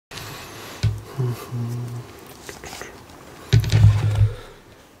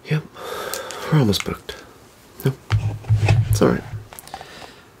Yep, we're almost booked. No, it's alright.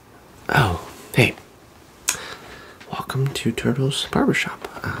 Oh, hey. Welcome to Turtle's Barbershop.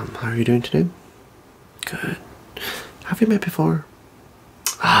 How are you doing today? Good. Have we met before?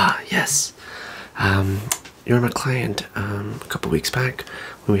 Ah, yes. You were my client a couple weeks back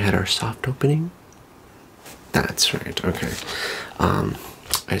when we had our soft opening. That's right, okay. I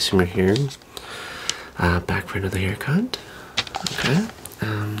assume you're here back for another haircut. Okay.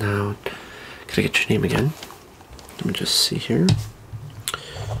 Now, can I get your name again? Let me just see here.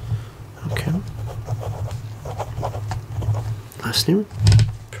 Okay. Last name?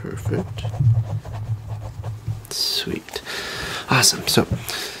 Perfect. Sweet. Awesome. So,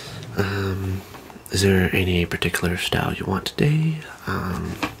 is there any particular style you want today?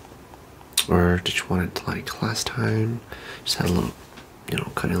 Or did you want it like last time? Just had a little, you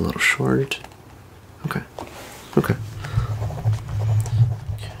know, cut it a little short. Okay. Okay.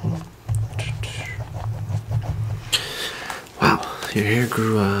 Wow, your hair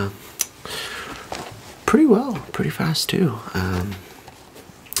grew pretty well, pretty fast too.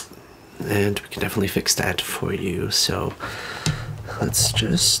 And we can definitely fix that for you. So let's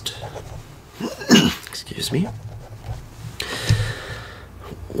just excuse me.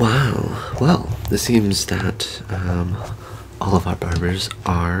 Wow. Well, it seems that all of our barbers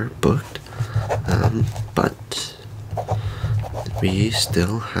are booked, but we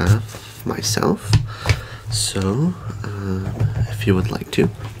still have myself. So, if you would like to,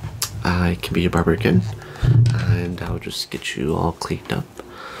 I can be your barber again, and I'll just get you all cleaned up,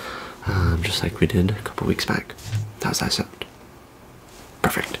 just like we did a couple weeks back. How's that sound?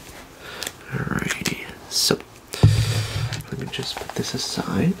 Perfect. Alrighty. So, let me just put this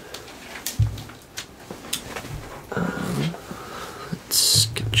aside. Let's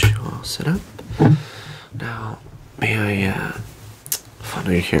get you all set up. Now, may I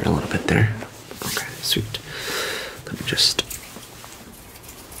fondle your hair a little bit there? Okay, sweet. Let me just.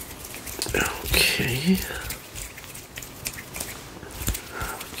 Okay.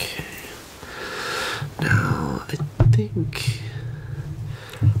 Okay. Now, I think.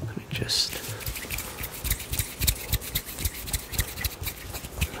 Let me just.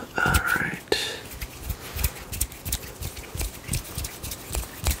 Alright.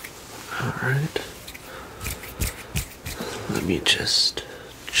 Alright. Let me just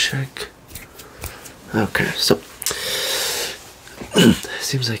check. Okay, so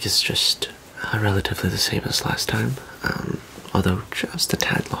seems like it's just relatively the same as last time, although just a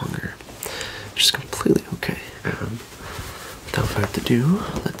tad longer. Just completely okay. Without further ado,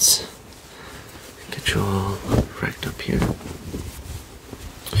 let's get you all racked up here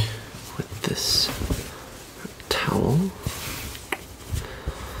with this towel.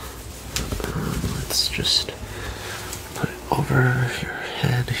 Let's just put it over your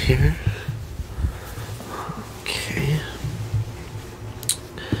head here. Okay.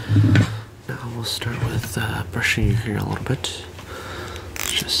 Now we'll start with brushing your hair a little bit.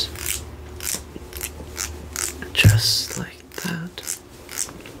 Just like that.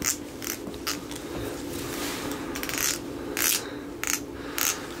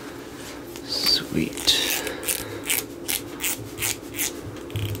 Sweet.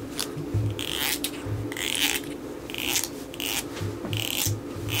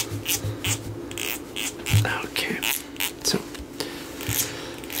 Okay, so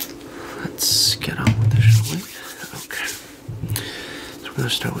let's get on with this, shall we? Okay, so we're gonna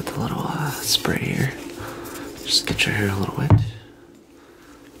start with a little spray here. Just get your hair a little wet.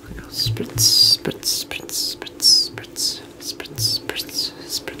 Spritz, spritz, spritz, spritz, spritz, spritz, spritz,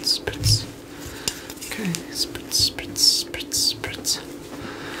 spritz, spritz. Okay, spritz, spritz, spritz, spritz,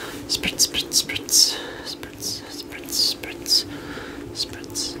 spritz, spritz, spritz, spritz, spritz, spritz,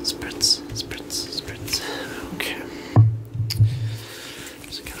 spritz, spritz, spritz, spritz. Okay.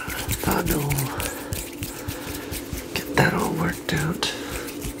 Just gonna fondle, get that all worked out.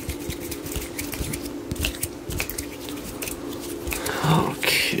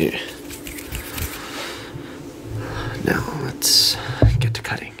 Okay. Now let's get to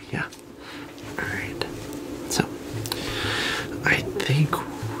cutting. Yeah. Alright. So, I think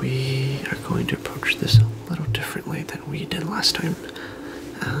we are going to approach this a little differently than we did last time.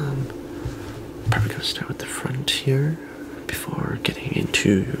 Probably going to start with the front here before getting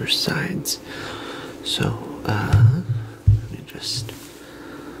into your sides. So, let me just.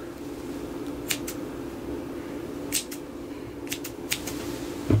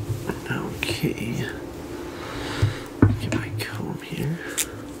 Okay. Get my comb here.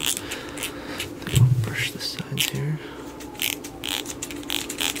 Then I'll brush the sides here.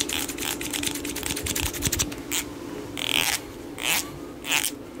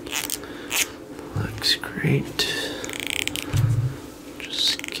 Alright.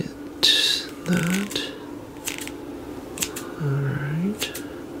 Just get that. Alright.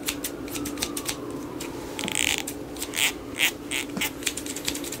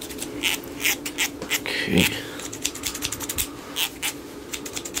 Okay.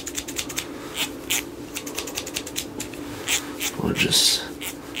 We'll just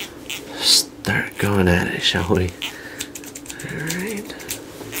start going at it, shall we? Alright.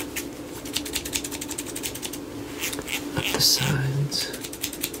 Up the sides.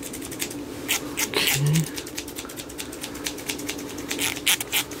 Okay.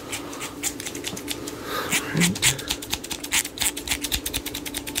 Alright.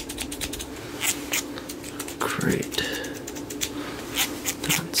 Great.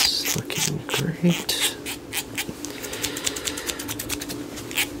 That's looking great.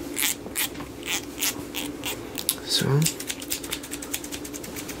 So,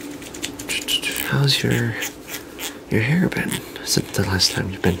 how's your hair been since the last time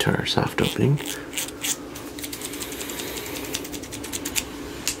you've been to our soft opening?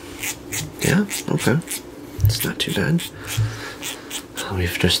 Yeah, okay. It's not too bad.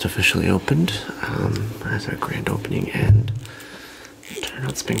 We've just officially opened as our grand opening, and the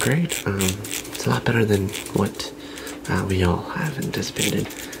turnout's been great. It's a lot better than what we all have anticipated.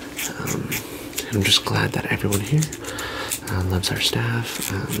 I'm just glad that everyone here loves our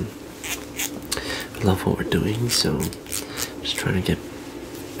staff. We love what we're doing, so just trying to get,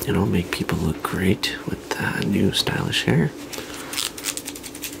 make people look great with new stylish hair.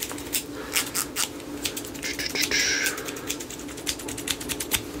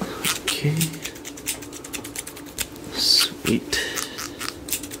 Okay. Sweet.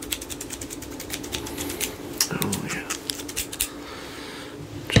 Oh yeah.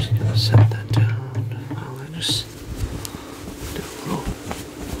 Just gonna set that down while I just do a little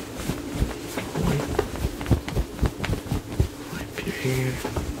wipe your hair.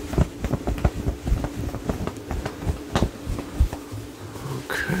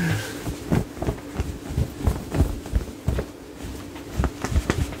 Okay.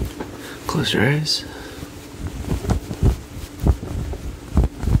 Close your eyes.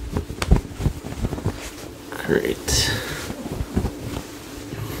 Great.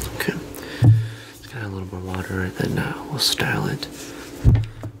 Okay. Let's get a little more water and then we'll style it.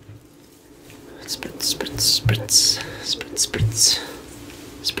 Spritz, spritz, spritz, spritz, spritz,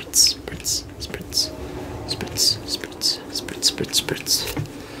 spritz, spritz, spritz, spritz, spritz, spritz, spritz, spritz.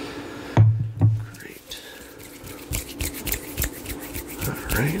 Great. All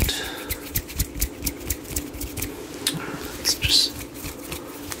right. Let's just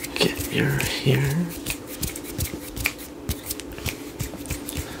get your hair.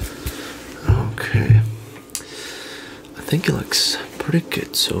 Okay. I think it looks pretty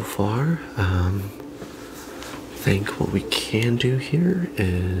good so far. I think what we can do here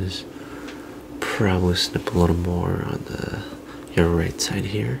is probably snip a little more on your right side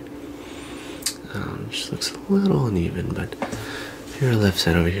here. Just looks a little uneven, but your left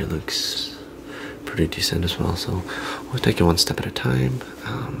side over here looks pretty decent as well. So we'll take it one step at a time.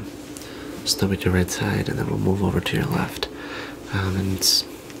 Snip with your right side, and then we'll move over to your left and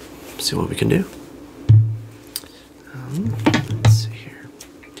see what we can do. Let's see here.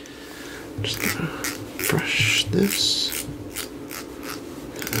 Just gonna brush this.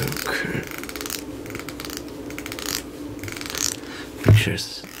 Okay. Make sure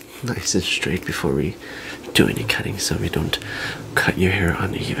it's nice and straight before we do any cutting, so we don't cut your hair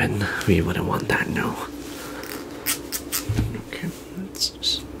uneven. We wouldn't want that, no. Okay, let's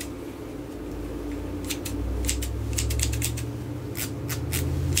just.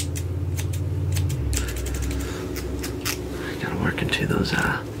 I gotta work into those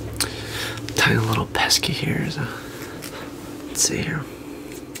tiny little pesky hairs. Let's see here.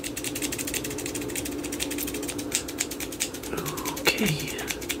 Okay.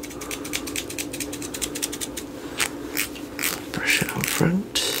 Brush it out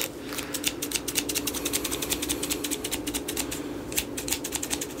front.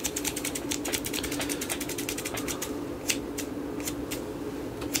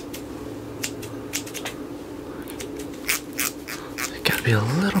 Gotta be a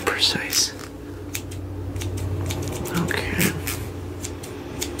little precise. Okay.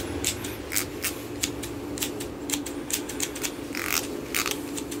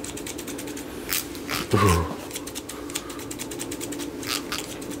 Ooh.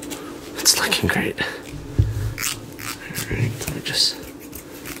 It's looking great. Alright, let me just.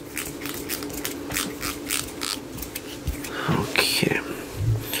 Okay.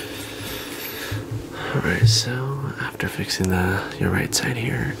 Alright, so after fixing your right side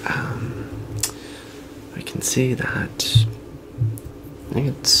here, we can see that I think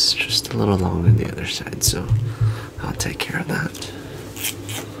it's just a little long on the other side, so I'll take care of that.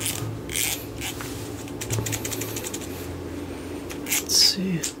 Let's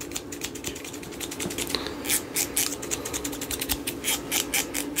see.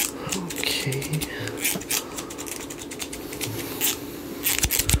 Okay.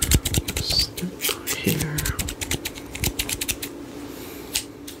 Step here.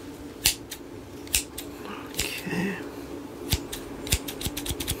 Okay.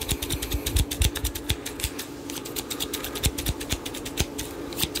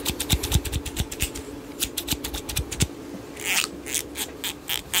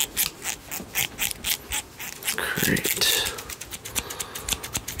 Great.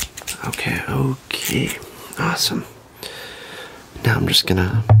 Okay, awesome. Now I'm just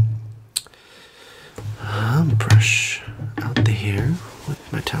gonna brush out the hair with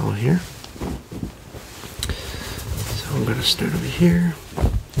my towel here. So I'm gonna start over here.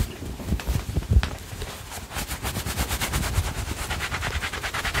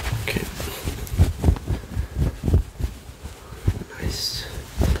 Okay. Nice.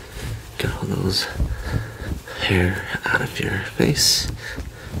 Get all those hair out of your face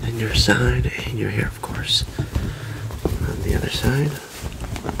and your side and your hair, of course. On the other side.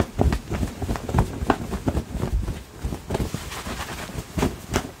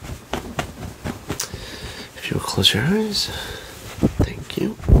 If you'll close your eyes. Thank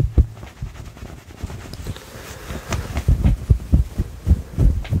you.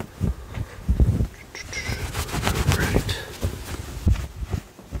 Alright.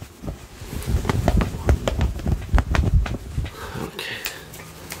 Okay.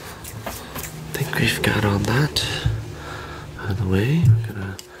 I think we've got all that out of the way. We're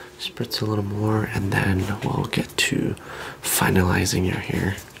gonna spritz a little more and then we'll get to finalizing your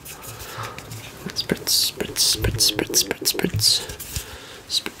hair. Spritz, spritz, spritz, spritz, spritz, spritz.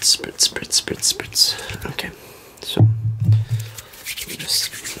 Spritz, spritz, spritz, spritz, spritz. Okay, so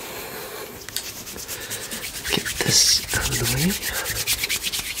just get this out of the way.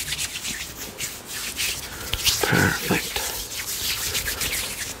 Perfect.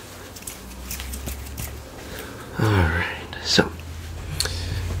 Alright, so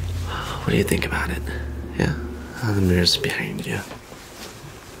what do you think about it? Yeah? The mirror's behind you.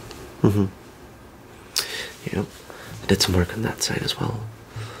 Yep. I did some work on that side as well.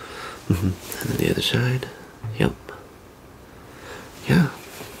 And then the other side. Yep. Yeah.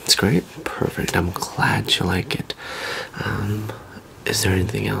 It's great. Perfect. I'm glad you like it. Is there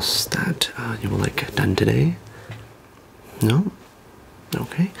anything else that you would like done today? No?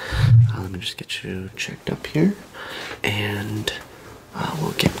 Okay. Let me just get you checked up here. And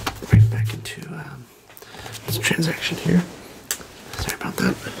we'll get right back into this transaction here. Sorry about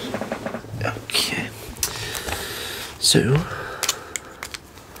that. Okay. So,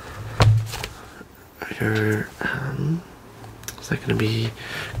 your, is that going to be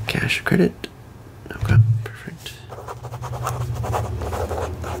cash or credit? Okay, perfect.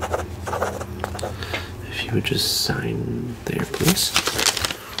 If you would just sign there, please.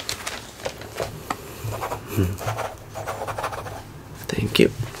 Thank you.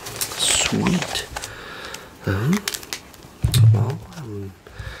 Sweet. Well, I'm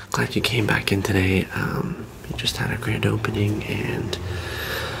glad you came back in today. You just had a grand opening and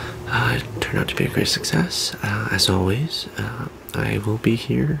it turned out to be a great success. As always, I will be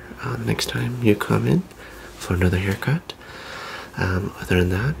here the next time you come in for another haircut. Other than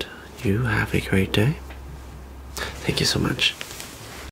that, you have a great day. Thank you so much.